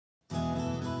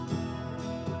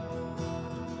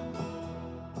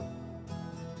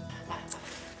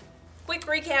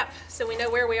quick recap so we know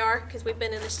where we are, because we've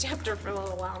been in this chapter for a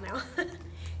little while now.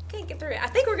 Can't get through it. I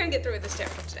think we're going to get through this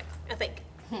chapter today. I think.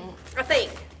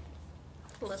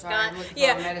 Unless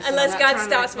unless God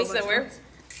stops me somewhere.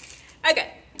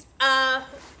 Okay.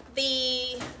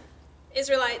 The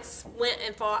Israelites went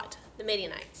and fought the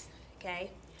Midianites.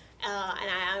 Okay. And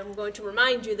I'm going to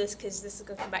remind you this because this is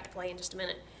going to come back to play in just a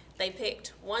minute. They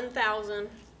picked 1,000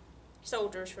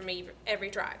 soldiers from every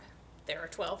tribe. There are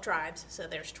 12 tribes, so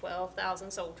there's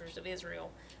 12,000 soldiers of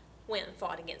Israel went and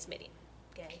fought against Midian.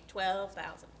 Okay,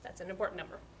 12,000. That's an important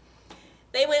number.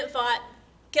 They went and fought,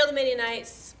 killed the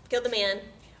Midianites, killed the men,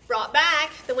 brought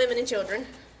back the women and children.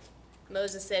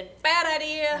 Moses said, bad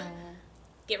idea.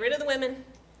 Get rid of the women,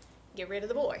 get rid of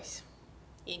the boys.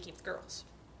 You can keep the girls.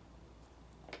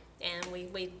 And we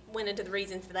went into the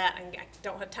reason for that. I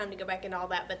don't have time to go back into all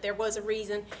that, but there was a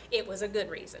reason. It was a good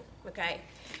reason, okay?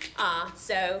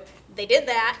 So they did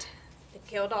that. They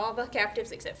killed all the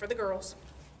captives except for the girls.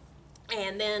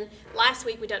 And then last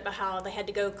week we talked about how they had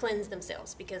to go cleanse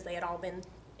themselves because they had all been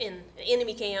in an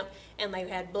enemy camp and they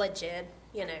had bloodshed,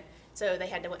 you know. So they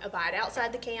had to abide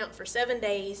outside the camp for 7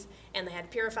 days, and they had to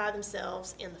purify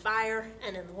themselves in the fire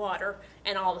and in the water,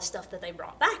 and all the stuff that they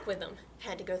brought back with them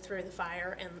had to go through the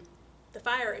fire, and the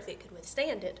fire, if it could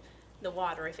withstand it, the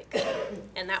water, if it could.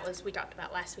 And that was, we talked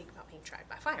about last week about being tried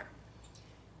by fire,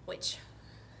 which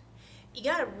you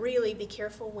got to really be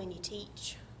careful when you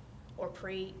teach or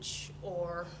preach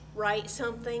or write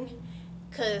something,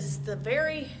 because the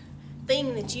very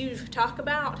thing that you talk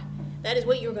about, that is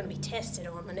what you're going to be tested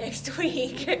on the next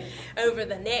week, over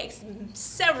the next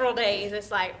several days. It's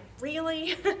like,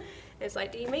 really? It's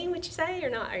like, do you mean what you say or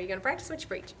not? Are you going to practice what you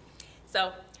preach?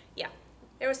 So, yeah,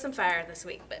 there was some fire this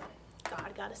week, but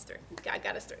God got us through. God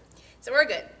got us through. So we're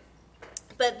good.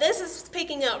 But this is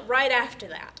picking up right after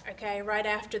that, okay? Right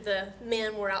after the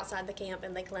men were outside the camp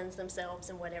and they cleansed themselves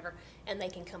and whatever, and they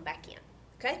can come back in,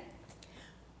 okay?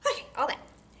 Okay, all that.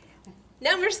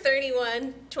 Numbers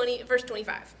 31, verse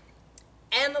 25.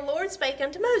 And the Lord spake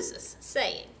unto Moses,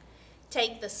 saying,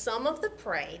 Take the sum of the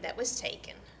prey that was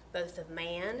taken, both of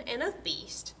man and of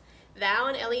beast, thou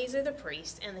and Eleazar the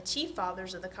priest, and the chief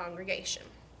fathers of the congregation.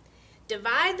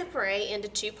 Divide the prey into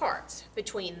 2 parts,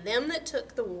 between them that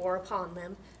took the war upon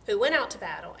them, who went out to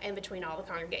battle, and between all the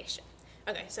congregation.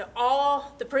 Okay, so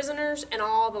all the prisoners and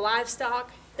all the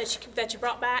livestock that you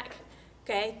brought back,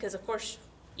 okay, because of course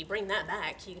you bring that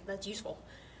back, that's useful.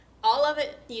 All of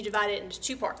it, you divide it into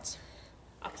 2 parts.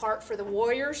 A part for the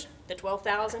warriors, the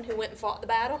 12,000 who went and fought the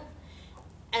battle,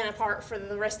 and a part for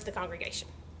the rest of the congregation.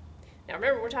 Now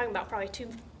remember, we're talking about probably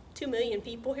 2 million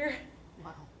people here.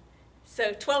 Wow.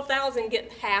 So 12,000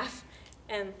 get half,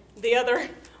 and the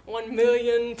other 1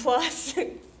 million plus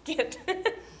get.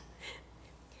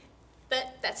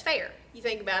 But that's fair. You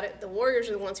think about it, the warriors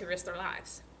are the ones who risked their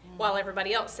lives, while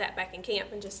everybody else sat back in camp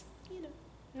and just,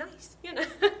 nice,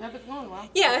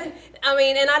 Yeah, I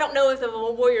mean, and I don't know if the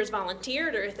warriors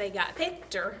volunteered or if they got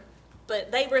picked,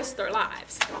 but they risked their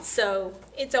lives. So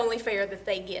it's only fair that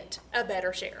they get a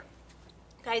better share.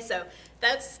 Okay, so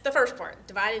that's the first part,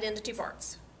 divided into 2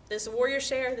 parts. This is the warrior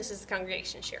share, this is the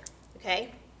congregation share,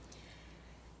 okay?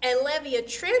 And levy a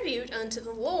tribute unto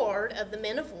the Lord of the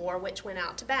men of war which went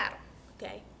out to battle,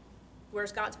 okay?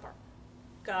 Where's God's part?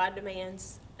 God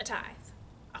demands a tithe,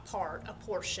 a part, a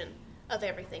portion of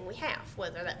everything we have,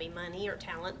 whether that be money or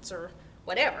talents or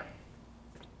whatever.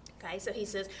 Okay, so he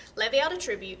says, levy out a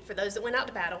tribute for those that went out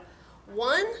to battle,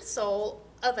 1 soul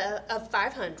of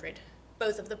 500,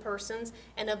 both of the persons,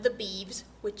 and of the beeves,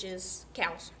 which is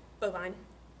cows, bovine,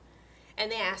 and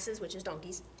the asses, which is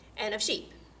donkeys, and of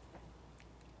sheep.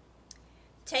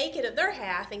 Take it of their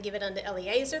half and give it unto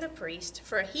Eleazar the priest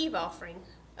for a heave offering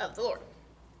of the Lord.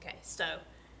 Okay, so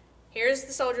here's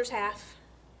the soldier's half.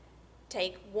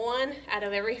 Take 1 out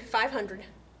of every 500.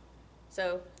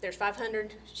 So there's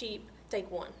 500 sheep,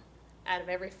 take 1. Out of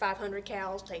every 500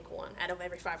 cows, take 1. Out of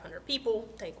every 500 people,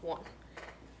 take 1.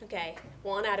 Okay,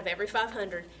 1 out of every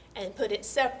 500, and put it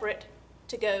separate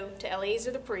to go to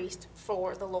Eleazar the priest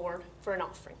for the Lord for an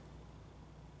offering.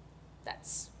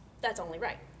 That's only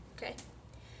right. Okay.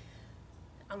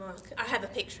 I have a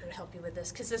picture to help you with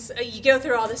this, because you go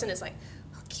through all this and it's like,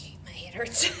 okay, my head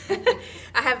hurts.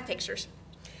 I have pictures.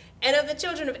 And of the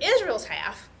children of Israel's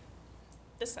half,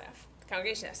 this half, the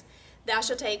congregation has, thou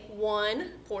shalt take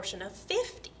 1 portion of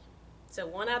 50. So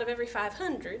 1 out of every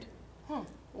 500,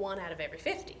 1 out of every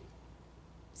 50.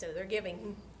 So they're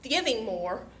giving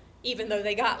more, even though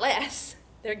they got less.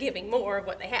 They're giving more of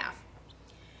what they have.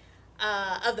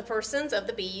 Of the persons, of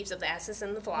the beeves, of the asses,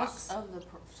 and the flocks. What's of the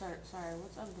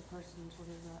what's of the persons? What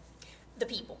is that? The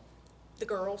people, the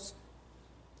girls,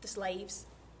 the slaves,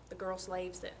 the girl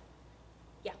slaves that,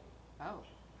 yeah. Oh,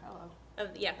 hello.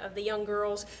 Of the young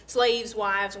girls, slaves,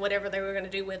 wives, whatever they were going to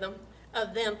do with them,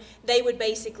 of them, they would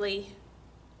basically,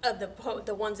 of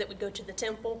the ones that would go to the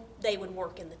temple, they would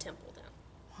work in the temple then.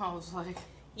 I was like,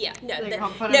 yeah, no,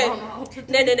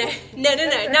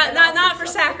 not for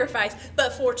sacrifice,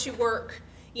 but for to work.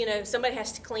 You know, somebody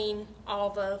has to clean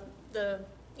all the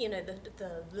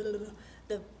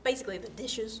basically the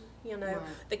dishes. You know, right.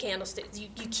 the candlesticks. You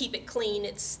keep it clean.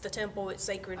 It's the temple. It's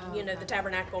sacred. Oh, you know, okay. the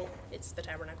tabernacle. It's the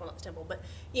tabernacle, not the temple. But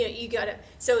you know, you gotta.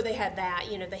 So they had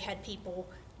that. You know, they had people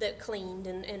that cleaned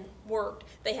and worked.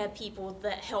 They had people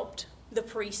that helped the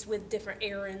priests with different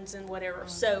errands and whatever. Okay.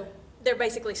 So they're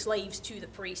basically slaves to the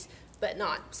priests, but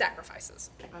not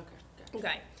sacrifices. Okay.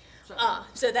 Okay.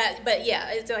 So, But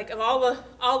yeah, it's like of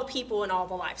all the people and all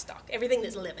the livestock, everything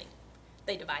that's living,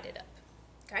 they divide it up.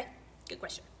 Okay. Good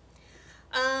question.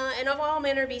 And of all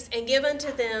manner of beasts, and give them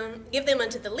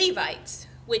unto the Levites,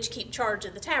 which keep charge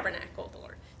of the tabernacle of the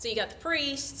Lord. So you got the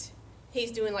priest,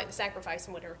 he's doing like the sacrifice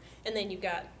and whatever, and then you've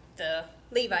got the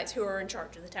Levites who are in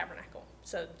charge of the tabernacle.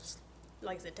 So,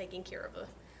 like I said, taking care of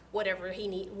whatever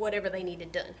they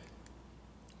needed done.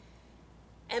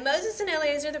 And Moses and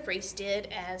Eleazar the priest did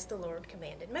as the Lord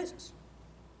commanded Moses.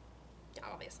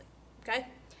 Obviously, okay.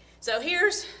 So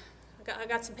I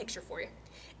got some picture for you,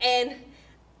 and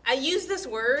I use this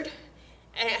word,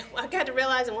 and I got to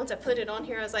realize, and once I put it on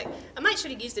here, I was like, I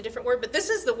should have used a different word, but this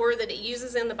is the word that it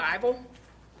uses in the Bible.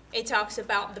 It talks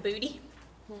about the booty.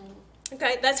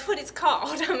 Okay, that's what it's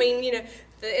called. I mean, you know,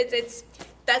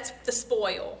 that's the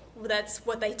spoil. That's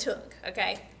what they took.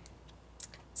 Okay.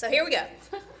 So here we go.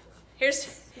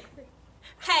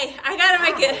 Hey, I gotta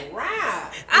make it.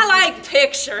 Right. I like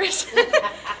pictures.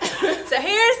 So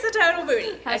here's the total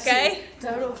booty. Okay.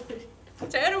 Total booty.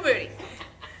 Total booty.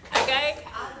 Okay.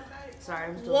 Sorry,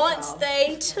 I'm still Once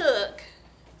they took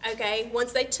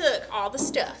all the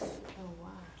stuff. Oh wow.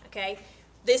 Okay.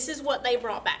 This is what they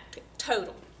brought back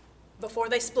total before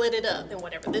they split it up and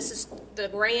whatever. This is the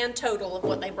grand total of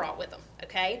what they brought with them.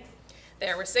 Okay.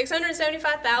 There were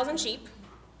 675,000 sheep.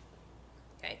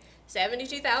 Okay.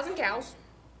 72,000 cows.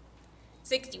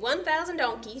 61,000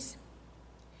 donkeys,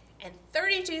 and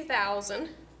 32,000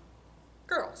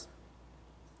 girls.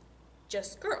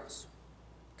 Just girls.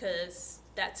 Because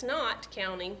that's not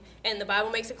counting, and the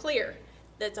Bible makes it clear,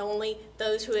 that's only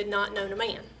those who had not known a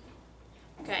man.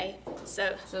 Okay?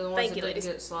 So the ones thank that you, ladies.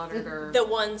 didn't get slaughtered or the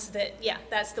ones that, yeah,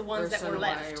 that's the ones that were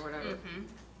left. Or whatever.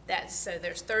 So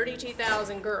there's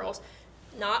 32,000 girls,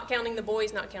 not counting the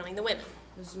boys, not counting the women.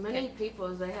 As many people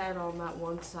as they had on that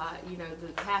one side, you know,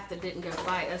 the half that didn't go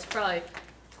fight, that's probably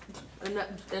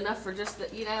enough for just the,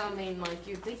 you know, I mean, like,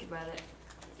 you think about it.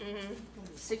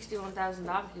 61,000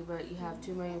 donkeys, but you have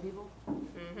 2 million people?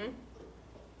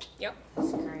 Yep.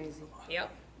 That's crazy.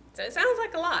 Yep. So it sounds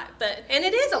like a lot, and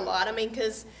it is a lot, I mean,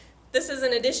 because this is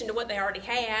in addition to what they already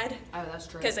had. Oh, that's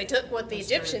true. Because they took what the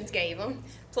Egyptians gave them,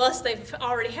 plus they've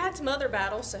already had some other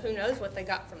battles, so who knows what they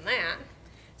got from that.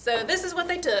 So this is what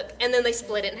they took, and then they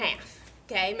split it in half.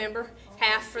 Okay, remember?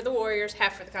 Half for the warriors,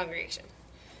 half for the congregation.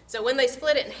 So when they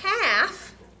split it in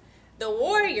half, the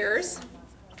warriors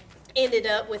ended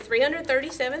up with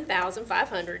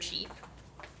 337,500 sheep.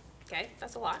 Okay,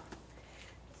 that's a lot.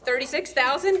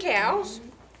 36,000 cows,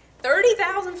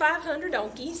 30,500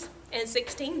 donkeys, and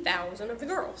 16,000 of the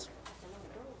girls.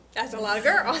 That's a lot of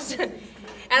girls. And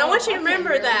I want you to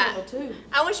remember that.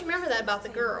 I want you to remember that about the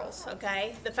girls,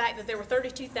 okay? The fact that there were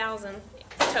 32,000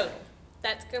 total.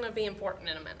 That's going to be important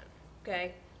in a minute,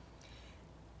 okay?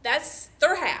 That's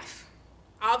their half.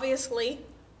 Obviously,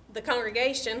 the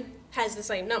congregation has the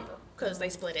same number because they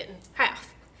split it in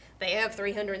half. They have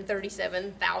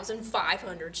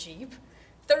 337,500 sheep,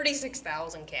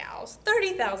 36,000 cows,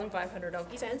 30,500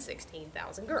 donkeys, and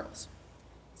 16,000 girls.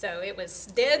 So it was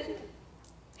dead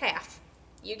half.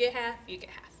 You get half, you get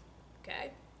half.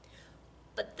 Okay?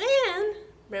 But then,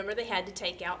 remember, they had to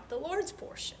take out the Lord's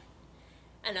portion.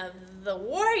 And of the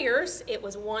warriors, it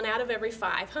was 1 out of every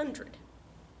 500.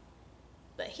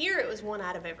 But here it was 1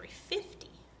 out of every 50.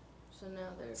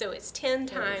 So it's 10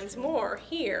 times more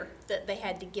here that they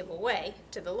had to give away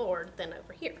to the Lord than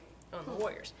over here on the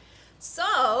warriors.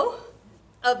 So,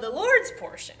 of the Lord's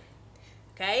portion,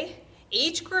 okay,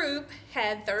 each group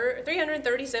had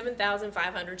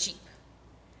 337,500 sheep.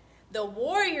 The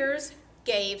warriors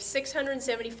gave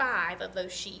 675 of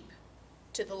those sheep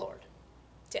to the Lord,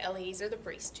 to Eleazar the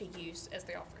priest to use as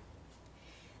the offering.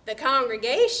 The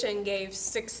congregation gave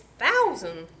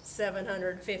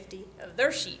 6,750 of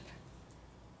their sheep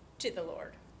to the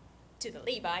Lord, to the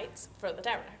Levites for the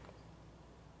tabernacle.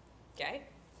 Okay?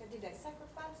 So did they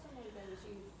sacrifice them or did they just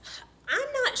use?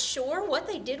 I'm not sure what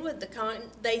they did with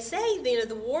they say,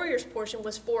 the warriors portion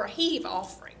was for a heave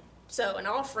offering. So an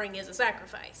offering is a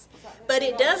sacrifice. But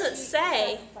it doesn't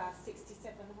say.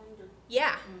 6,700.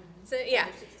 Yeah. So, yeah.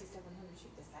 6,700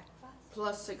 sheep to sacrifice.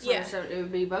 Plus 600, it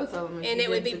would be both of them. And it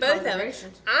would be both of them.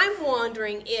 I'm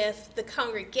wondering if the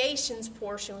congregation's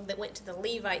portion that went to the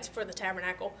Levites for the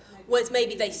tabernacle was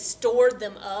maybe they stored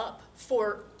them up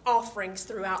for offerings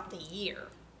throughout the year.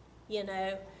 You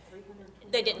know,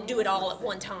 they didn't do it all at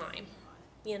one time.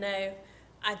 You know,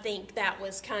 I think that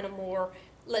was kind of more,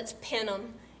 let's pin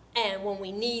them, and when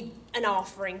we need an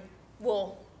offering,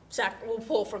 we'll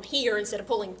pull from here instead of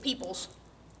pulling people's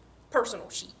personal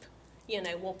sheep. You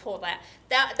know, we'll pull that.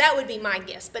 That would be my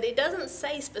guess, but it doesn't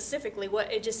say specifically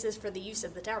what, it just says for the use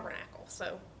of the tabernacle.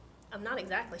 So I'm not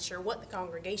exactly sure what the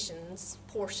congregation's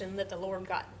portion that the Lord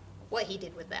got, what he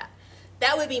did with that.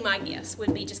 That would be my guess,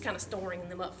 would be just kind of storing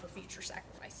them up for future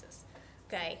sacrifices.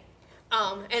 Okay.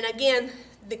 And again,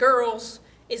 the girls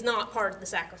is not part of the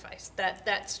sacrifice.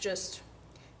 That's just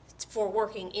for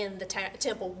working in the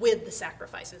temple with the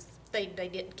sacrifices. They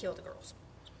didn't kill the girls.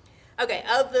 Okay,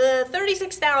 of the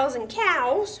 36,000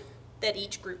 cows that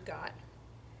each group got,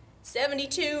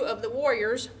 72 of the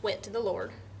warriors went to the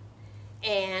Lord,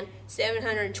 and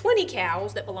 720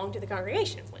 cows that belonged to the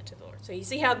congregation went to the Lord. So you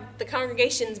see how the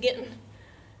congregation's getting,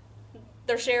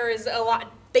 their share is a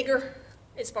lot bigger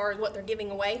as far as what they're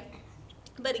giving away.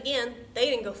 But again, they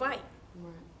didn't go fight.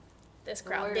 Right. This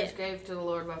crowd the warriors gave to the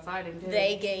Lord by fighting too.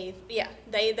 They gave,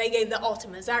 they gave the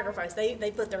ultimate sacrifice.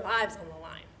 They put their lives on the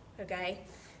line, okay?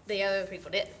 The other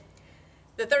people did.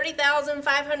 The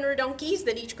 30,500 donkeys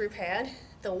that each group had,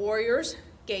 the warriors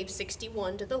gave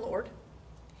 61 to the Lord,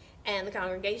 and the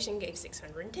congregation gave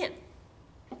 610.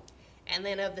 And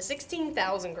then of the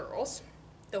 16,000 girls,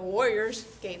 the warriors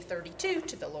gave 32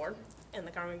 to the Lord, and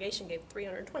the congregation gave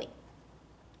 320.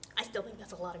 I still think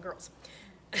that's a lot of girls.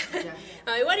 Yeah.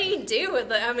 I mean, what do you do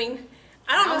with it? I mean,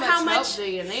 I don't know how much help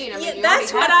do you need? I mean, you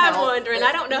that's what have I'm help, wondering. but,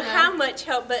 I don't know how much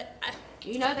help, but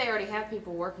you know they already have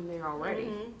people working there already.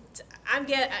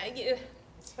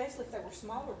 Especially if they were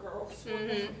smaller girls.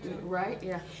 Right,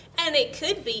 yeah. And it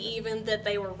could be even that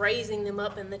they were raising them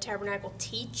up in the tabernacle,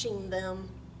 teaching them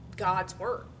God's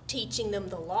word, teaching them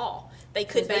the law. They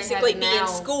could basically be in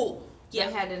school. Yeah.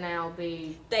 They had to now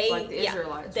be like the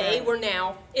Israelites. They were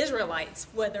now Israelites,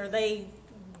 whether they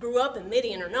grew up in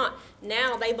Midian or not.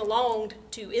 Now they belonged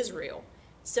to Israel.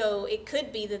 So it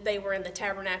could be that they were in the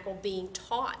tabernacle being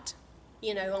taught,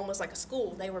 you know, almost like a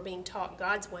school. They were being taught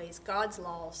God's ways, God's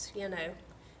laws, you know,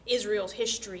 Israel's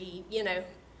history, you know.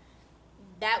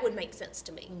 That would make sense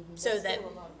to me. Mm-hmm. So that,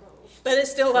 still a lot of girls. But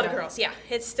it's still a lot of girls. Yeah,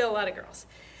 it's still a lot of girls.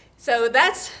 So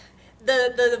that's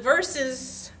the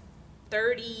verses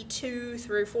 32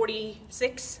 through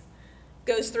 46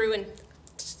 goes through and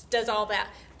does all that.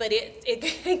 But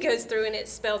it goes through and it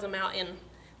spells them out in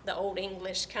the Old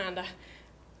English kind of.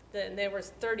 There was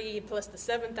 30 plus the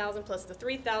 7,000 plus the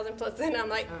 3,000 plus, and I'm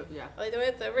like, oh, yeah.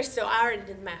 So I already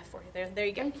did the math for you. There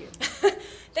you go. Thank you.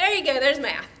 There you go. There's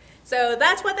math. So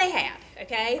that's what they had,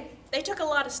 okay? They took a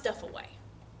lot of stuff away.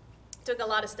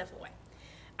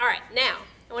 All right, now,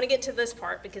 I want to get to this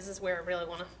part because this is where I really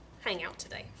want to hang out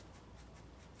today.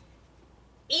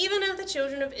 Even of the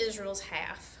children of Israel's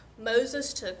half,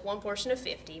 Moses took one portion of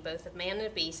 50, both of man and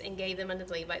of beast, and gave them unto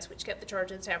the Levites, which kept the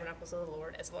charge of the tabernacles of the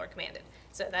Lord, as the Lord commanded.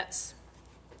 So that's,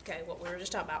 okay, what we were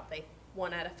just talking about. They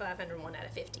 1 out of 500, 1 out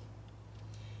of 50.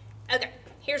 Okay,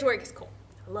 here's where it gets cool.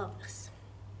 I love this.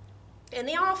 And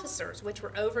the officers, which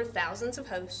were over thousands of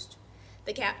hosts,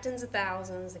 the captains of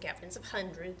thousands, the captains of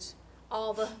hundreds,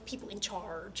 all the people in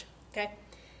charge, okay,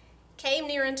 came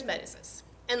near unto Moses.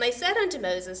 And they said unto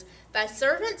Moses, Thy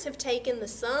servants have taken the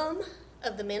sum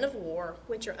of the men of war,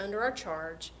 which are under our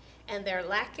charge, and there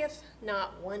lacketh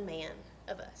not one man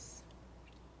of us.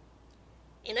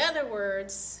 In other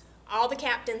words, all the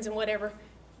captains and whatever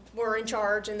were in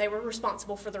charge, and they were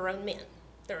responsible for their own men,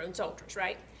 their own soldiers,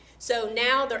 right? So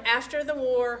now they're after the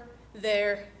war,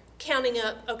 they're counting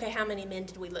up, okay, how many men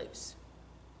did we lose?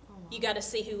 You got to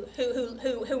see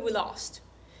who we lost.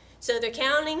 So they're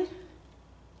counting.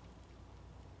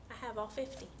 I have all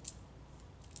 50.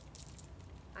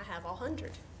 I have all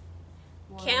 100.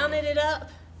 Wow. Counted it up,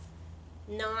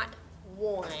 not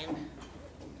one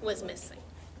was missing.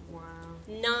 Wow.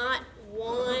 Not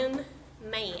one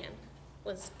man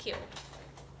was killed.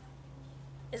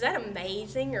 Is that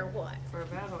amazing or what? For a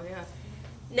battle, yeah.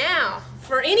 Now,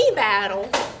 for any battle,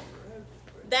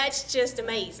 that's just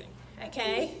amazing,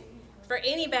 okay? For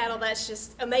any battle, that's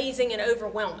just amazing and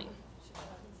overwhelming.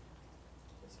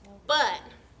 But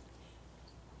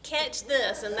catch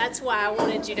this, and that's why I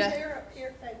wanted you to.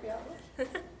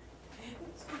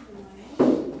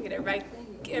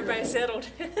 Get everybody settled.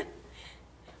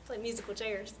 Play musical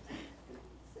chairs.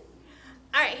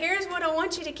 All right, here's what I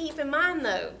want you to keep in mind,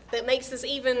 though, that makes this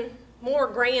even more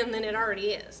grand than it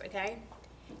already is, okay?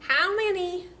 How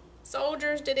many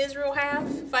soldiers did Israel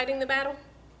have fighting the battle?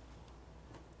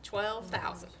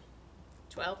 12,000.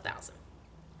 12,000,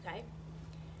 okay?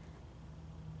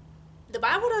 The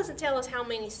Bible doesn't tell us how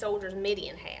many soldiers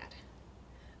Midian had,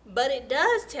 but it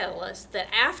does tell us that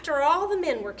after all the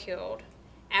men were killed,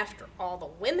 after all the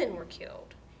women were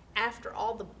killed, after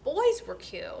all the boys were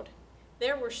killed,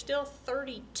 there were still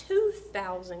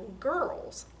 32,000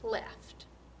 girls left.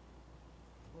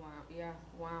 Wow, yeah,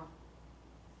 wow.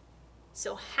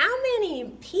 So how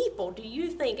many people do you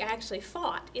think actually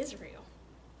fought Israel?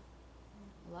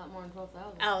 A lot more than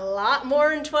 12,000. A lot more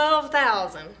than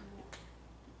 12,000.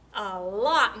 A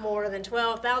lot more than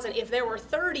 12,000. If there were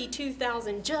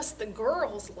 32,000 just the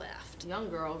girls left. Young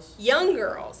girls. Young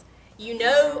girls. You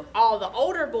know, all the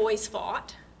older boys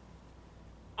fought.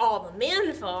 All the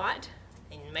men fought.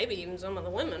 And maybe even some of the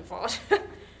women fought.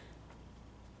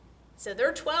 So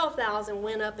their 12,000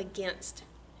 went up against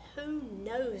who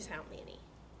knows how many.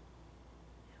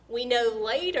 We know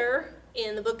later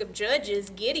in the book of Judges,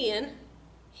 Gideon,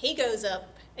 he goes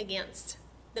up against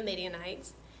the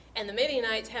Midianites. And the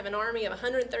Midianites have an army of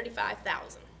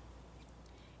 135,000.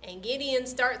 And Gideon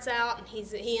starts out, and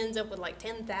he ends up with like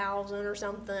 10,000 or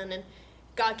something, and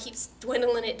God keeps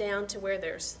dwindling it down to where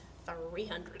there's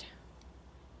 300.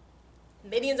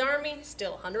 Midian's army,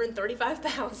 still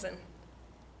 135,000.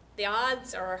 The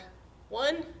odds are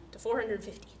 1 to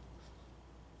 450,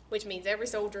 which means every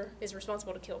soldier is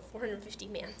responsible to kill 450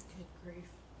 men. Good grief.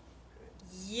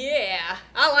 Yeah,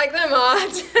 I like them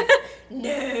odds.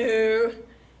 No.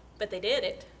 But they did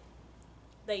it.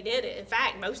 They did it. In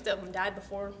fact, most of them died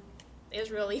before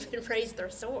Israel even raised their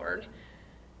sword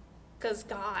because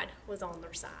God was on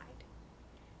their side.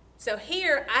 So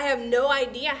here, I have no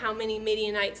idea how many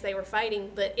Midianites they were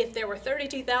fighting, but if there were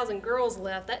 32,000 girls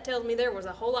left, that tells me there was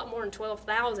a whole lot more than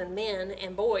 12,000 men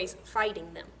and boys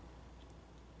fighting them.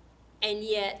 And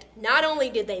yet, not only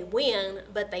did they win,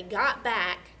 but they got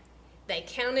back, they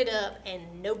counted up,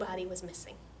 and nobody was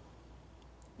missing.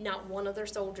 Not one of their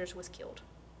soldiers was killed.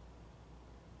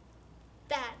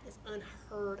 That is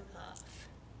unheard of.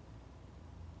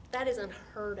 That is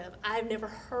unheard of. I've never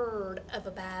heard of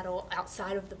a battle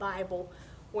outside of the Bible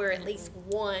where at least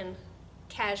one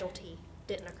casualty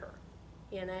didn't occur.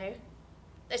 You know?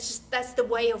 That's the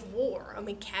way of war. I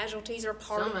mean, casualties are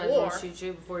part of war. Somebody's going to shoot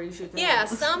you before you shoot them. Yeah,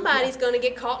 somebody's going to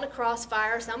get caught in a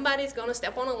crossfire. Somebody's going to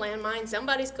step on a landmine.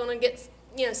 Somebody's going to get,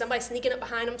 somebody sneaking up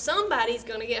behind them. Somebody's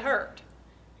going to get hurt.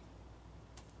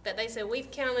 But they said,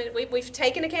 we've counted, we've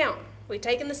taken account. We've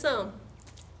taken the sum.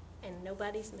 And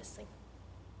nobody's missing.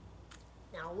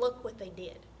 Now look what they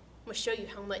did. I'm going to show you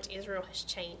how much Israel has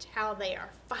changed, how they are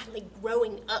finally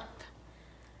growing up.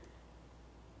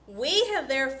 We have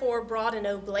therefore brought an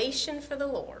oblation for the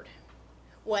Lord.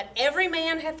 What every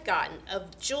man hath gotten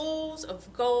of jewels,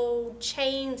 of gold,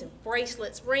 chains, and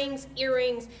bracelets, rings,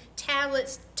 earrings,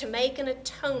 tablets, to make an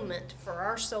atonement for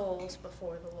our souls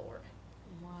before the Lord.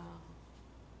 Wow.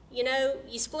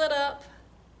 You split up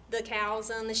the cows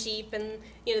and the sheep and,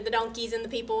 the donkeys and the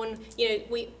people, and,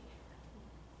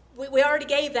 we already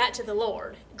gave that to the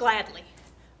Lord, gladly.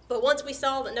 But once we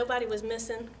saw that nobody was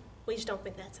missing, we just don't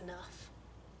think that's enough.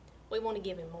 We want to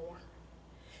give him more.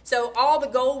 So all the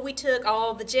gold we took,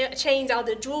 all the chains, all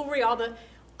the jewelry, all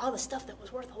the stuff that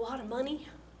was worth a lot of money,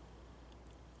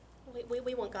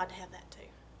 we want God to have that too.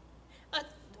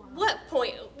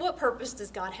 What purpose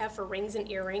does God have for rings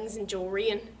and earrings and jewelry?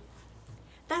 And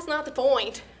that's not the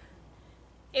point.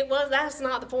 That's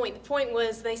not the point. The point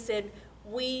was they said,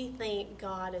 we think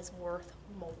God is worth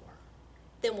more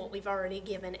than what we've already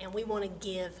given, and we want to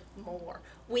give more.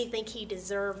 We think he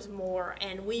deserves more,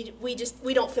 and we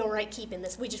don't feel right keeping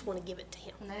this. We just want to give it to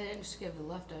him. And they didn't just give the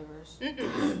leftovers.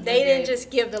 They didn't just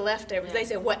give the leftovers. Yeah. They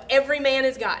said what every man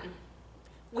has gotten,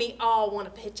 we all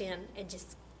want to pitch in and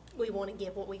we want to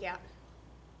give what we got.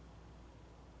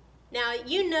 Now,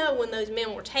 when those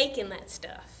men were taking that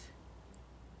stuff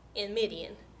in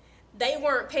Midian, they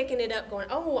weren't picking it up going,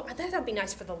 oh, that'd be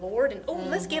nice for the Lord, and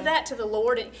let's give that to the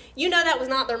Lord. And that was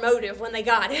not their motive when they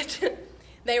got it.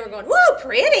 They were going, whoa,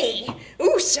 pretty,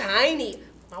 ooh, shiny.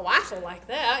 My wife will like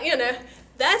that,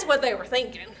 That's what they were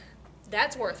thinking.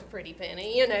 That's worth a pretty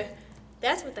penny,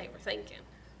 That's what they were thinking.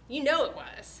 It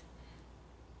was.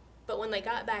 But when they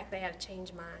got back, they had a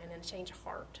change of mind and a change of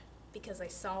heart because they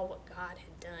saw what God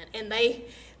had done. And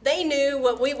they knew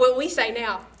what we say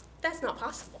now, that's not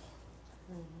possible.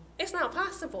 It's not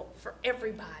possible for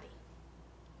everybody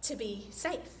to be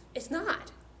safe. It's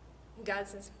not. God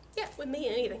says, Yeah, with me,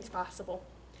 anything's possible.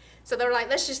 So they're like,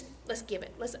 let's give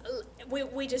it.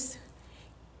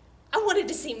 I wanted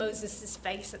to see Moses'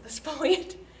 face at this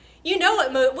point. You know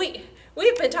what,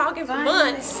 we've been talking for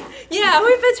months. Yeah,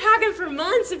 we've been talking for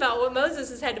months about what Moses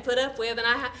has had to put up with, and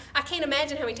I can't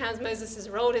imagine how many times Moses has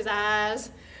rolled his eyes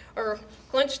or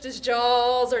clenched his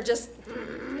jaws or just,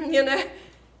 you know.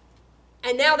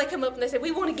 And now they come up and they say,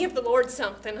 we want to give the Lord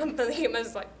something. I'm thinking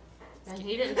Moses like, and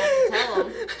he didn't have to tell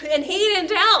them. and he didn't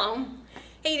tell them.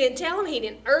 He didn't tell them. He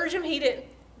didn't urge them.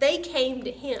 They came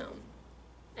to him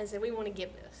and said, we want to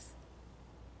give this.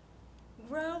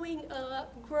 Growing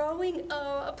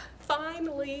up,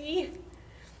 finally.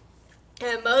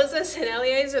 And Moses and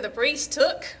Eleazar the priest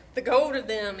took the gold of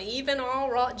them, even all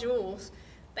wrought jewels.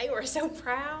 They were so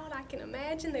proud, I can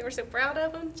imagine. They were so proud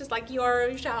of them, just like you are,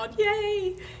 your child.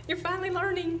 Yay, you're finally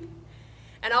learning.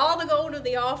 And all the gold of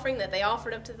the offering that they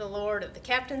offered up to the Lord, of the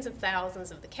captains of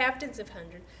thousands, of the captains of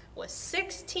hundreds, was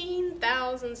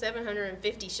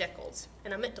 16,750 shekels.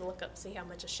 And I meant to look up to see how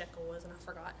much a shekel was, and I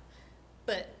forgot.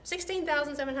 But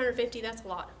 16,750, that's a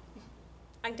lot.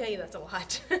 I can tell you that's a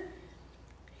lot.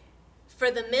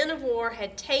 For the men of war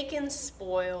had taken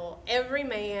spoil, every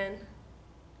man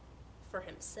for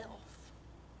himself.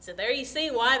 So there you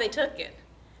see why they took it.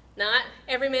 Not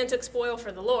every man took spoil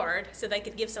for the Lord, so they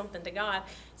could give something to God.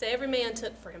 So every man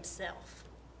took for himself.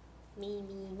 Me,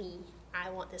 me, me. I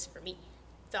want this for me.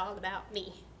 It's all about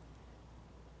me.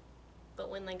 But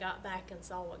when they got back and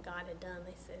saw what God had done,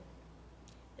 they said,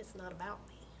 it's not about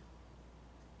me.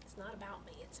 It's not about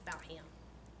me. It's about him.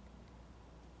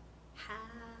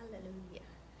 Hallelujah.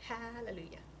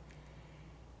 Hallelujah.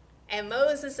 And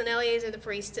Moses and Eleazar the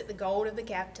priest took the gold of the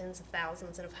captains of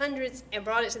thousands and of hundreds and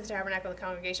brought it to the tabernacle of the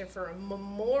congregation for a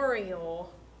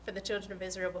memorial for the children of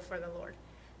Israel before the Lord.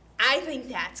 I think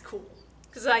that's cool.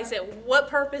 Because like I said, what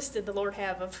purpose did the Lord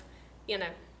have of,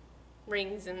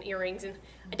 rings and earrings? And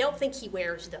I don't think he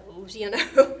wears those,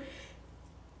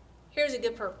 Here's a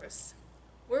good purpose.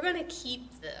 We're going to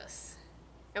keep this,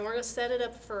 and we're going to set it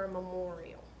up for a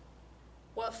memorial.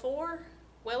 What for?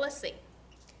 Well, let's see.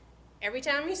 Every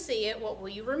time you see it, what will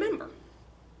you remember?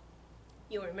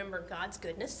 You'll remember God's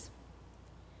goodness,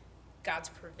 God's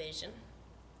provision,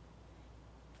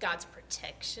 God's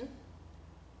protection,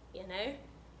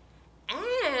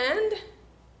 and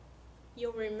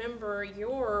you'll remember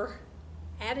your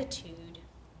attitude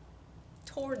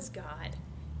towards God.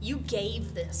 You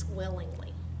gave this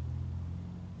willingly.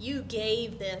 You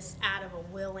gave this out of a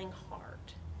willing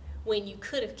heart when you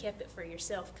could have kept it for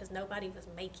yourself because nobody was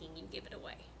making you give it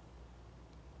away.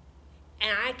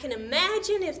 And I can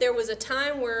imagine if there was a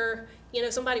time where,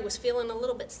 somebody was feeling a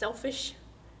little bit selfish,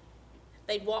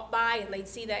 they'd walk by and they'd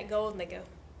see that gold and they'd go,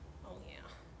 oh yeah,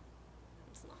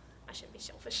 I shouldn't be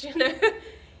selfish,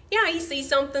 Yeah, you see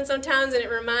something sometimes and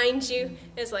it reminds you,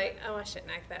 it's like, oh, I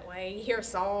shouldn't act that way. You hear a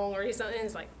song or something and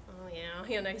it's like, oh yeah,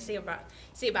 you see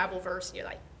a Bible verse and you're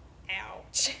like,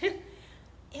 ouch.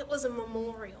 It was a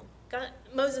memorial.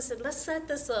 Moses said, let's set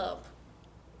this up.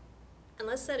 And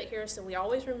let's set it here so we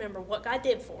always remember what God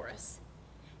did for us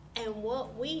and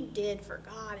what we did for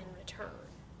God in return.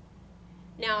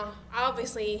 Now,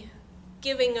 obviously,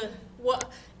 giving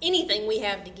anything we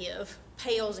have to give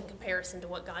pales in comparison to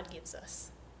what God gives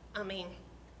us. I mean,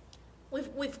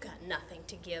 we've got nothing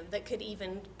to give that could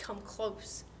even come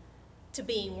close to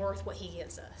being worth what he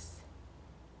gives us.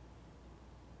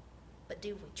 But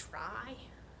do we try?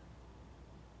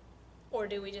 Or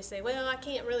do we just say, well, I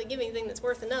can't really give anything that's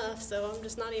worth enough, so I'm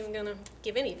just not even going to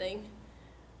give anything?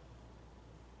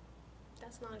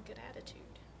 That's not a good attitude.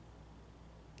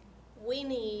 We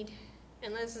need,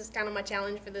 and this is kind of my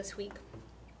challenge for this week,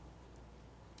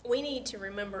 we need to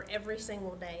remember every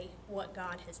single day what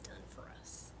God has done for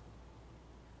us.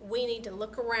 We need to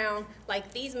look around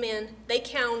like these men, they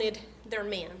counted their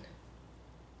men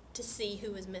to see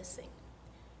who was missing.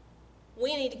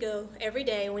 We need to go every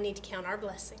day and we need to count our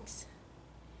blessings.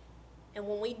 And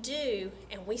when we do,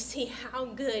 and we see how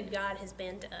good God has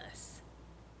been to us,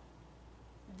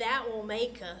 that will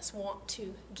make us want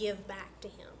to give back to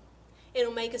him.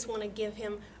 It'll make us want to give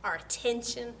him our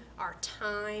attention, our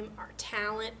time, our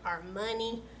talent, our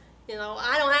money.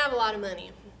 I don't have a lot of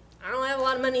money. I don't have a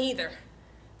lot of money either.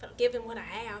 But I'll give him what I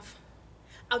have.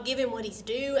 I'll give him what he's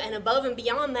due, and above and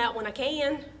beyond that when I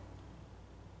can.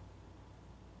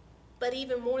 But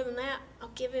even more than that,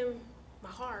 I'll give him my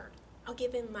heart. I'll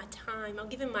give him my time. I'll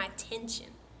give him my attention.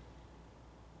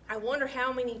 I wonder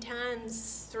how many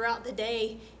times throughout the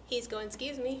day he's going,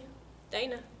 excuse me,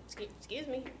 Dana, excuse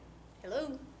me,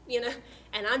 hello,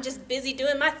 and I'm just busy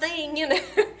doing my thing,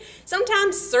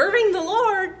 Sometimes serving the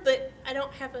Lord, but I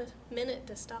don't have a minute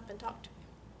to stop and talk to him.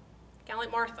 Kind of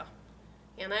like Martha.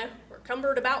 You know, we're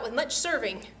cumbered about with much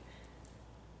serving.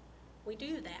 We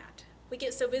do that. We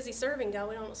get so busy serving God,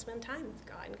 we don't spend time with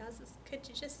God. And God says, could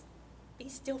you just be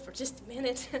still for just a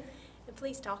minute and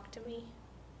please talk to me?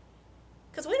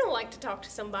 Because we don't like to talk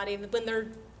to somebody when they're,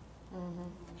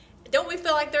 don't we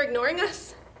feel like they're ignoring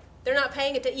us? They're not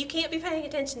paying attention. You can't be paying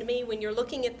attention to me when you're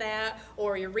looking at that,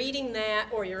 or you're reading that,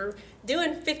 or you're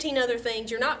doing 15 other things.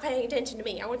 You're not paying attention to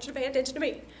me. I want you to pay attention to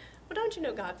me. Well, don't you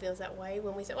know God feels that way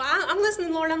when we say, well, I'm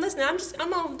listening, Lord, I'm listening. I'm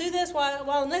going to do this while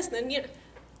I'm listening. You know,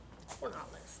 we're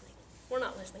not listening. We're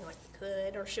not listening like we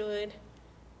could or should.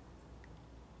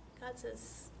 God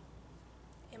says,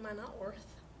 am I not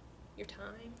worth your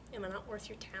time? Am I not worth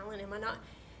your talent? Am I not?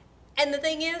 And the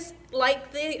thing is,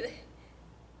 like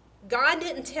God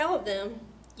didn't tell them,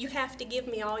 you have to give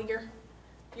me all your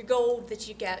gold that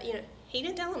you got. You know, he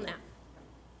didn't tell them that.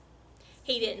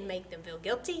 He didn't make them feel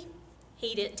guilty.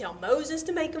 He didn't tell Moses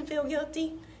to make them feel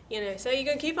guilty. You know, so you're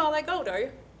going to keep all that gold, are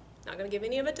you? Not going to give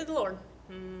any of it to the Lord.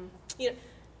 You know,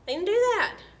 they didn't do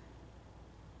that.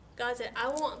 God said, I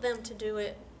want them to do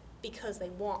it because they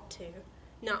want to,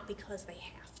 not because they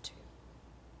have to.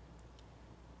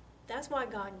 That's why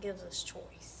God gives us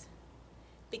choice.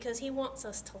 Because he wants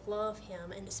us to love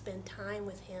him and to spend time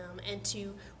with him and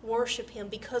to worship him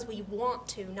because we want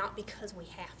to, not because we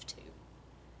have to.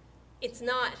 It's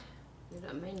not... It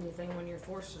doesn't mean anything when you're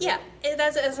forced to. Yeah,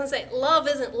 that's what I was going to say. Love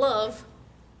isn't love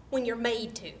when you're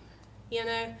made to. You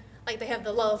know? Like they have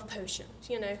the love potions,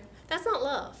 you know. That's not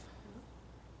love.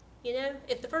 You know?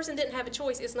 If the person didn't have a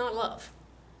choice, it's not love.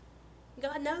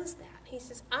 God knows that. He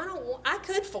says, I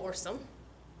could force them.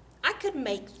 I could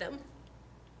make them.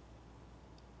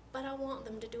 But I want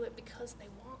them to do it because they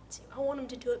want to. I want them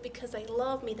to do it because they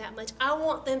love me that much. I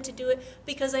want them to do it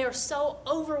because they are so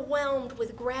overwhelmed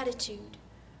with gratitude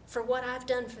for what I've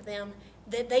done for them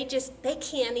that they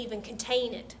can't even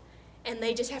contain it. And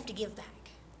they just have to give back.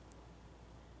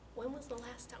 When was the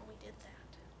last time we did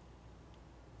that?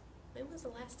 When was the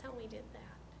last time we did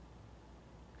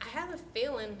that? I have a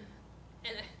feeling,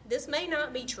 and this may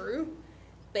not be true,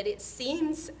 but it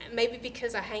seems, maybe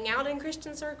because I hang out in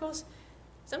Christian circles,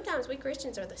 sometimes we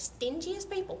Christians are the stingiest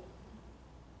people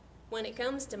when it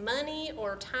comes to money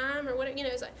or time or whatever. You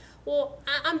know, it's like, well,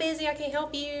 I'm busy, I can't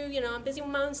help you, you know, I'm busy with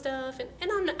my own stuff. And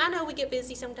I know we get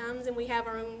busy sometimes and we have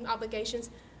our own obligations,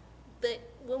 but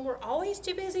when we're always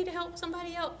too busy to help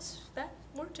somebody else,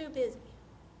 we're too busy.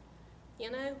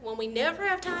 You know, when we never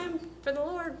have time for the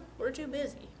Lord, we're too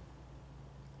busy.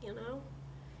 You know,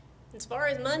 as far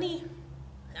as money,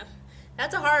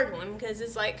 that's a hard one because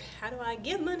it's like, how do I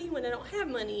give money when I don't have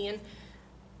money? And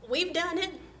we've done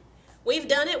it. We've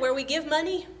done it where we give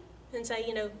money and say,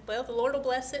 you know, well, the Lord will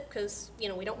bless it because, you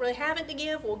know, we don't really have it to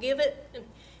give. We'll give it.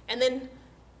 And then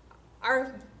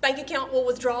our bank account will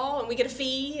withdraw and we get a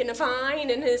fee and a fine.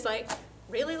 And it's like,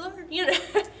 really, Lord? You know.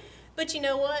 But you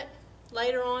know what?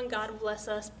 Later on, God will bless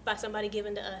us by somebody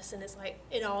giving to us. And it's like,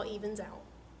 it all evens out.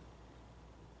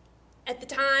 At the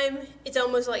time, it's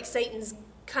almost like Satan's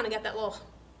kind of got that little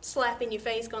slap in your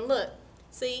face going, look,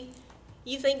 see,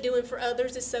 you think doing for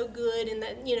others is so good and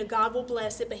that, you know, God will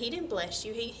bless it, but he didn't bless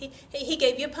you. He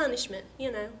gave you a punishment,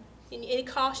 you know, and it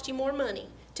cost you more money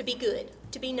to be good,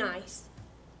 to be nice.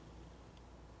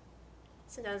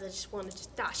 Sometimes I just want to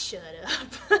just shut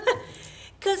up.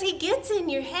 Because he gets in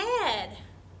your head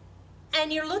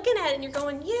and you're looking at it and you're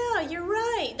going, yeah, you're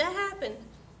right, that happened.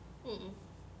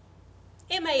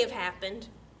 It may have happened,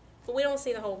 but we don't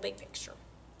see the whole big picture.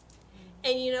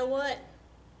 And you know what?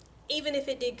 Even if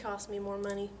it did cost me more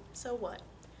money, so what?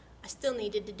 I still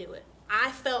needed to do it.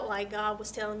 I felt like God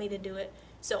was telling me to do it,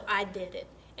 so I did it.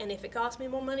 And if it cost me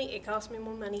more money, it cost me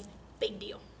more money. Big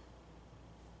deal.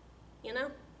 You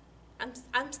know?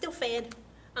 I'm still fed.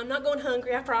 I'm not going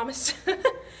hungry, I promise.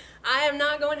 I am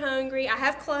not going hungry. I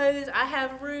have clothes. I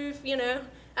have a roof, you know.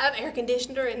 I have air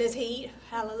conditioner in this heat.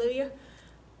 Hallelujah.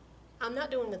 I'm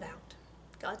not doing without.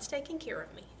 God's taking care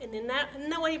of me. And isn't that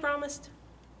what he promised?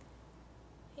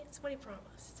 That's what he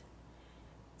promised.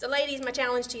 So ladies, my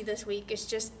challenge to you this week is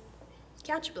just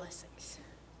count your blessings.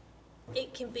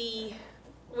 It can be,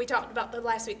 we talked about the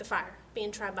last week, the fire,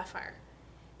 being tried by fire.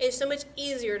 It's so much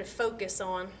easier to focus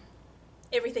on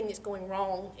everything that's going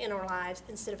wrong in our lives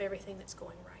instead of everything that's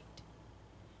going right.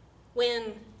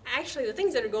 When actually the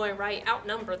things that are going right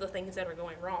outnumber the things that are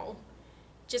going wrong.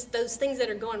 Just those things that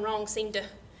are going wrong seem to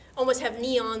almost have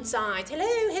neon signs. Hello,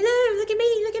 hello, look at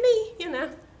me, you know.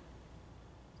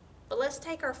 But let's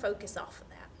take our focus off of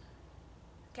that.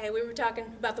 Okay, we were talking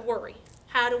about the worry.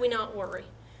 How do we not worry?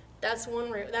 That's one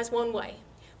way.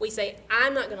 We say,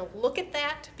 I'm not going to look at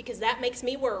that because that makes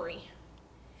me worry.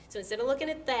 So instead of looking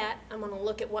at that, I'm going to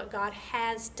look at what God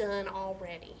has done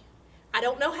already. I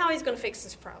don't know how he's going to fix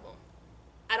this problem.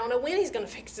 I don't know when he's going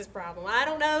to fix this problem. I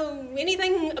don't know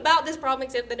anything about this problem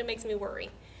except that it makes me worry.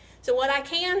 So what I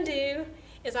can do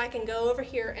is I can go over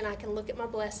here and I can look at my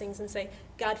blessings and say,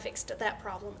 God fixed that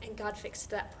problem, and God fixed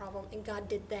that problem, and God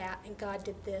did that, and God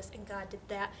did this, and God did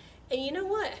that. And you know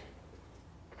what?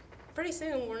 Pretty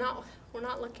soon we're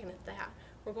not looking at that.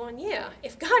 We're going, yeah,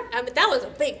 if God, I mean, that was a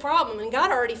big problem, and God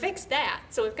already fixed that.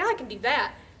 So if God can do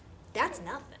that, that's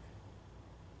nothing.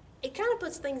 It kind of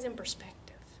puts things in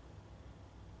perspective.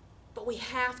 But we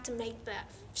have to make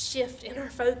that shift in our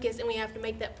focus, and we have to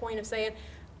make that point of saying,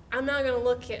 I'm not going to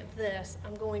look at this.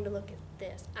 I'm going to look at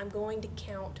this. I'm going to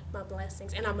count my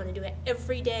blessings, and I'm going to do it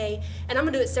every day, and I'm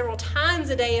going to do it several times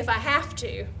a day if I have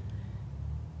to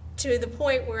the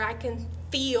point where I can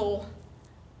feel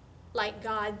like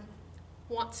God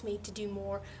wants me to do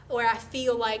more, or I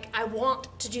feel like I want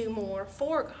to do more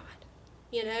for God,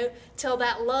 you know, till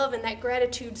that love and that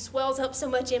gratitude swells up so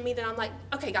much in me that I'm like,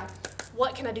 okay, God,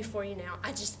 what can I do for you now?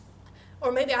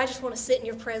 Or maybe I just want to sit in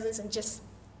your presence and just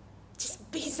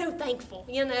be so thankful,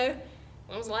 you know.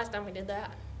 When was the last time we did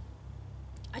that?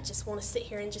 I just want to sit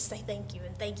here and just say thank you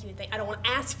and thank you and thank you. I don't want to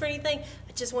ask for anything.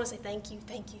 I just want to say thank you,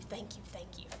 thank you, thank you,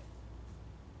 thank you.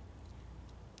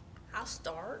 I'll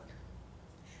start.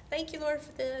 Thank you, Lord,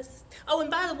 for this. Oh,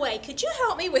 and by the way, could you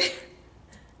help me with...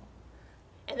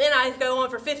 And then I go on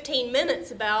for 15 minutes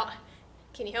about,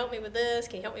 can you help me with this?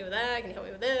 Can you help me with that? Can you help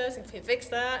me with this? And can you fix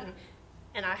that?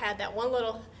 And I had that one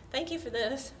little, thank you for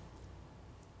this.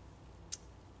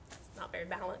 It's not very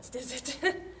balanced, is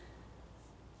it?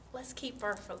 Let's keep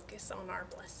our focus on our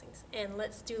blessings. And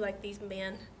let's do like these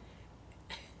men.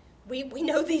 We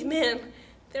know these men.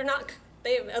 Up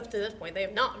to this point, they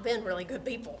have not been really good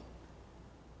people.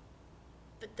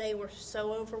 But they were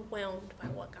so overwhelmed by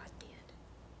what God did.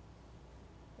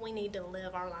 We need to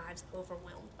live our lives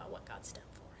overwhelmed by what God's done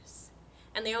for us.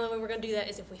 And the only way we're going to do that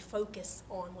is if we focus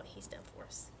on what he's done for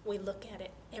us. We look at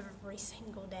it every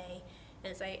single day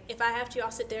and say, if I have to, I'll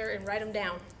sit there and write them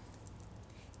down.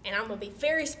 And I'm going to be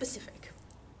very specific,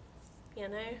 you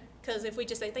know? Because if we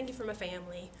just say, thank you for my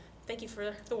family, thank you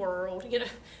for the world, you know,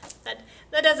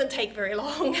 that doesn't take very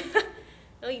long.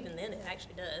 Well, even then it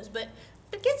actually does. But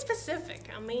get specific,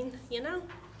 I mean, you know?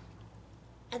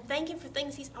 And thank him for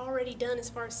things he's already done as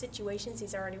far as situations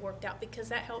he's already worked out, because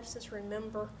that helps us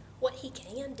remember what he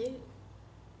can do,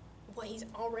 what he's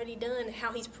already done, and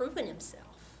how he's proven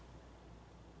himself.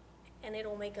 And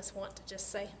it'll make us want to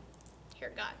just say,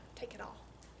 here, God, take it all.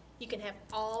 You can have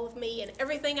all of me and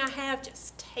everything I have,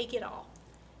 just take it all.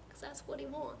 Because that's what he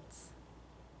wants.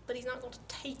 But he's not going to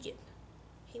take it.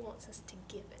 He wants us to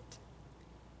give it.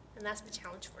 And that's the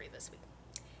challenge for you this week.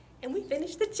 And we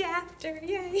finished the chapter,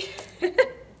 yay.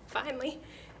 Finally.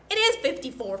 It is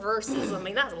 54 verses. I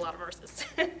mean, that's a lot of verses.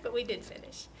 But we did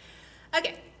finish.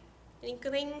 Okay.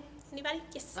 Anything? Anybody?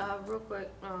 Yes. Real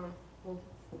quick, well,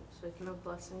 speaking of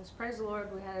blessings, praise the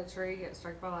Lord, we had a tree get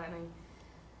struck by lightning.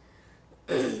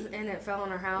 And it fell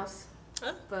on our house.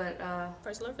 Oh, but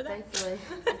praise the Lord for that.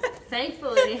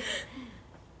 Thankfully,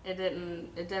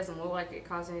 it doesn't look like it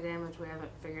caused any damage. We haven't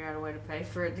figured out a way to pay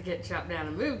for it to get chopped down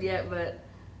and moved yet, but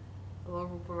the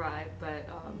Lord will provide. But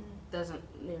doesn't,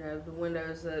 you know, the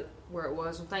windows where it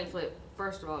was, and thankfully,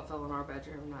 first of all, it fell in our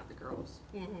bedroom, not the girls.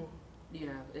 Mm-hmm. You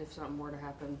know, if something were to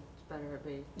happen, it's better it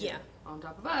be on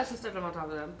top of us instead of on top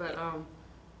of them. But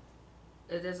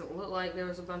it doesn't look like there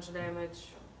was a bunch of damage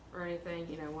or anything.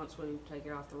 You know, once we take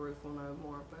it off the roof, we'll know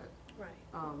more. But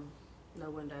right. No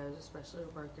windows, especially,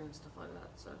 were broken and stuff like that.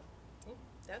 So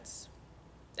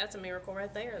that's a miracle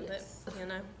right there. Yes. That, you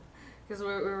know, because we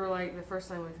were like, the first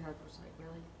thing we heard was like,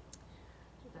 really,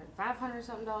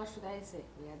 $500-something for the AC.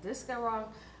 We had this go wrong.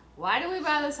 Why did we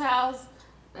buy this house?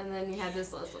 And then you had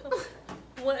this lesson.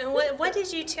 What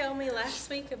did you tell me last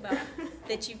week about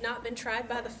that you've not been tried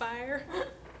by the fire?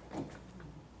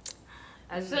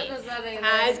 I shouldn't have said anything.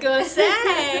 I was going to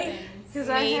say. Because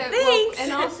I have, well,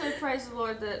 and also praise the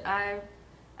Lord that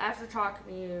after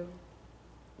talking to you,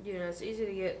 you know, it's easy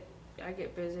to I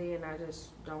get busy and I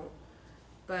just don't.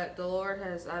 But the Lord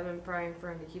I've been praying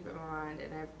for him to keep it in my mind,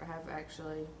 and I have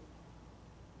actually,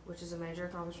 which is a major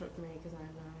accomplishment for me because I'm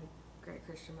not a great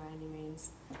Christian by any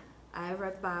means. I have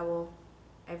read the Bible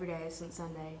every day since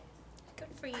Sunday. Good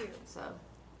for you. So,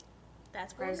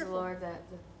 that's praise wonderful. the Lord that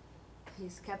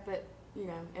he's kept it, you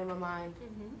know, in my mind,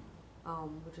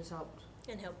 which has helped.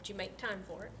 And helped you make time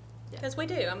for it. Yeah. Because we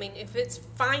do. I mean, if it's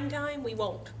find time, we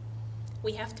won't.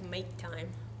 We have to make time.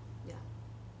 Yeah.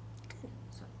 Good.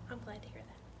 So, I'm glad to hear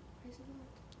that. praise the Lord.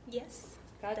 Yes.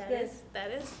 God's That good. is.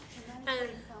 That is. Can I say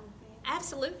something?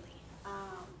 Absolutely.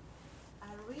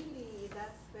 really,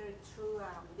 that's very true.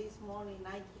 This morning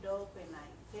I get up and I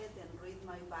sit and read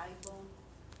my Bible.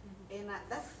 And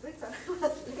that's the reason I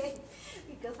was late,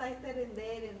 because I sat in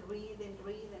there and read,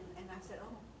 and I said,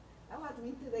 oh, I was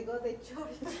meant to go to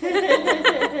church.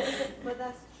 But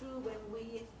that's true, when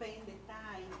we spend the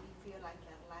time, we feel like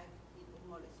our life is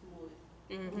more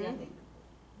smooth. Yeah.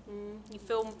 You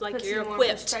feel like Puts you're you more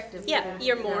equipped. perspective, Yeah,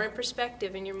 you're yeah. more in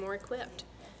perspective and you're more equipped.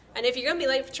 And if you're going to be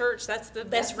late for church, that's the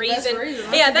best That's the best reason.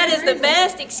 reason. Yeah, That's that the is the reason.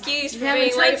 best excuse You for have a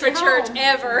being late church for at church home.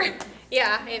 ever.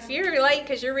 Yeah, if you're late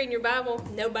because you're reading your Bible,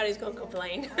 nobody's going to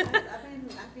complain. I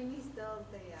finished all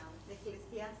the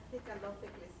Ecclesiastic. I love the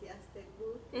Ecclesiastic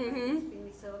book. I just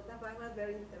finished all that. I was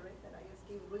very interested. I just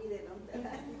keep reading on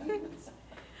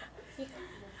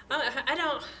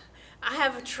that. I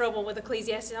have trouble with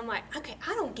Ecclesiastes. I'm like, okay,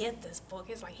 I don't get this book.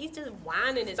 It's like, he's just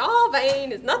whining. It's all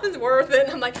vain. It's nothing's worth it.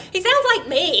 And I'm like, he sounds like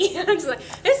me. I'm just like,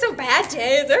 it's so bad,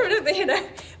 Ted. You know.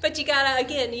 But you gotta,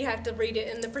 again, you have to read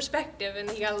it in the perspective, and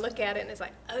you gotta look at it, and it's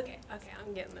like, okay,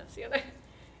 I'm getting this, you know.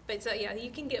 But so yeah, you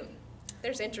can get.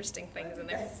 There's interesting things in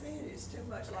there. That's it. It's too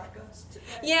much like us today.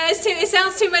 Yeah, it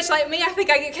sounds too much like me. I think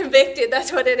I get convicted.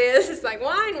 That's what it is. It's like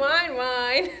whine.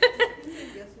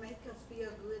 It just makes us feel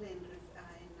good and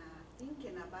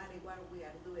thinking about it, what we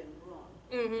are doing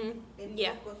wrong. And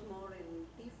Yeah. focus more in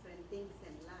different things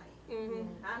in life.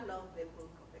 I love the book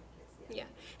of Ecclesiastes. Yeah,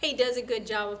 he does a good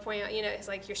job of pointing out, you know, it's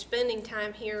like you're spending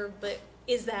time here, but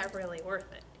is that really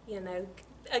worth it? You know,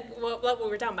 what we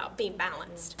were talking about, being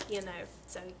balanced, you know,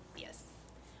 so yes.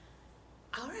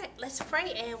 All right, let's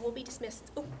pray and we'll be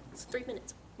dismissed. Oh, it's 3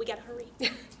 minutes. We got to hurry.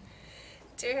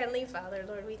 Dear Heavenly Father,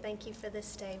 Lord, we thank you for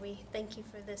this day. We thank you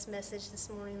for this message this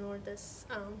morning, Lord, this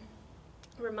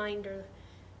reminder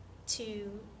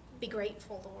to be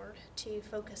grateful, Lord, to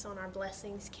focus on our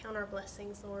blessings, count our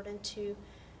blessings, Lord, and to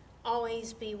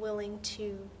always be willing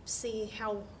to see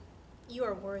how you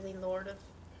are worthy, Lord, of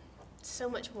so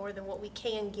much more than what we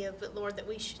can give, but Lord, that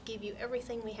we should give you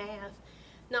everything we have,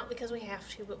 not because we have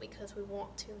to, but because we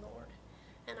want to, Lord.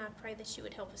 And I pray that you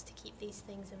would help us to keep these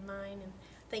things in mind, and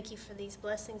thank you for these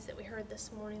blessings that we heard this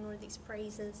morning, Lord, these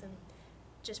praises, and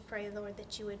just pray, Lord,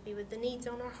 that you would be with the needs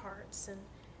on our hearts, and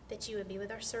that you would be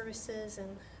with our services,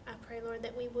 and I pray, Lord,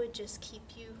 that we would just keep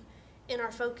you in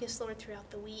our focus, Lord, throughout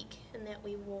the week, and that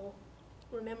we will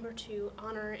remember to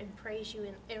honor and praise you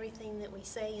in everything that we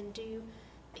say and do,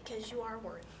 because you are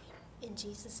worthy. In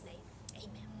Jesus' name.